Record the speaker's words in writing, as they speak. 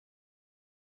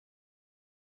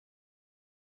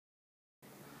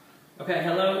Okay,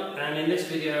 hello, and in this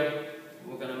video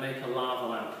we're going to make a lava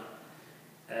lamp.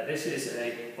 This is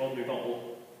an ordinary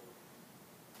bottle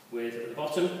with at the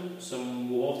bottom some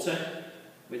water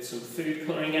with some food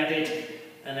colouring added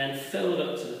and then filled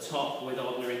up to the top with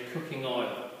ordinary cooking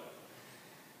oil.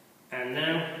 And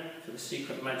now for the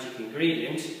secret magic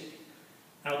ingredient,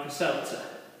 Alka-Seltzer.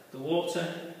 The water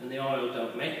and the oil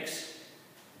don't mix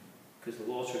because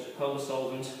the water is a polar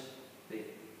solvent, the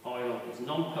oil is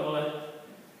non-polar,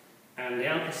 and the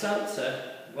Alka-Seltzer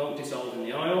won't dissolve in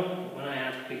the oil. But when I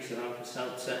add a piece of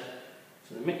Alka-Seltzer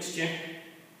to the mixture,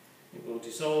 it will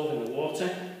dissolve in the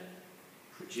water,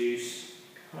 produce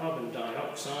carbon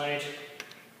dioxide,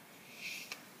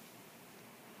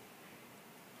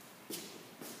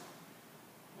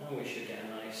 and we should get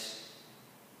a nice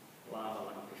lava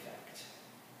lamp effect.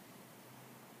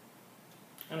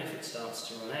 And if it starts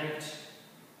to run out,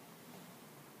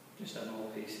 just add more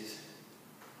pieces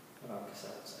of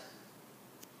Alka-Seltzer.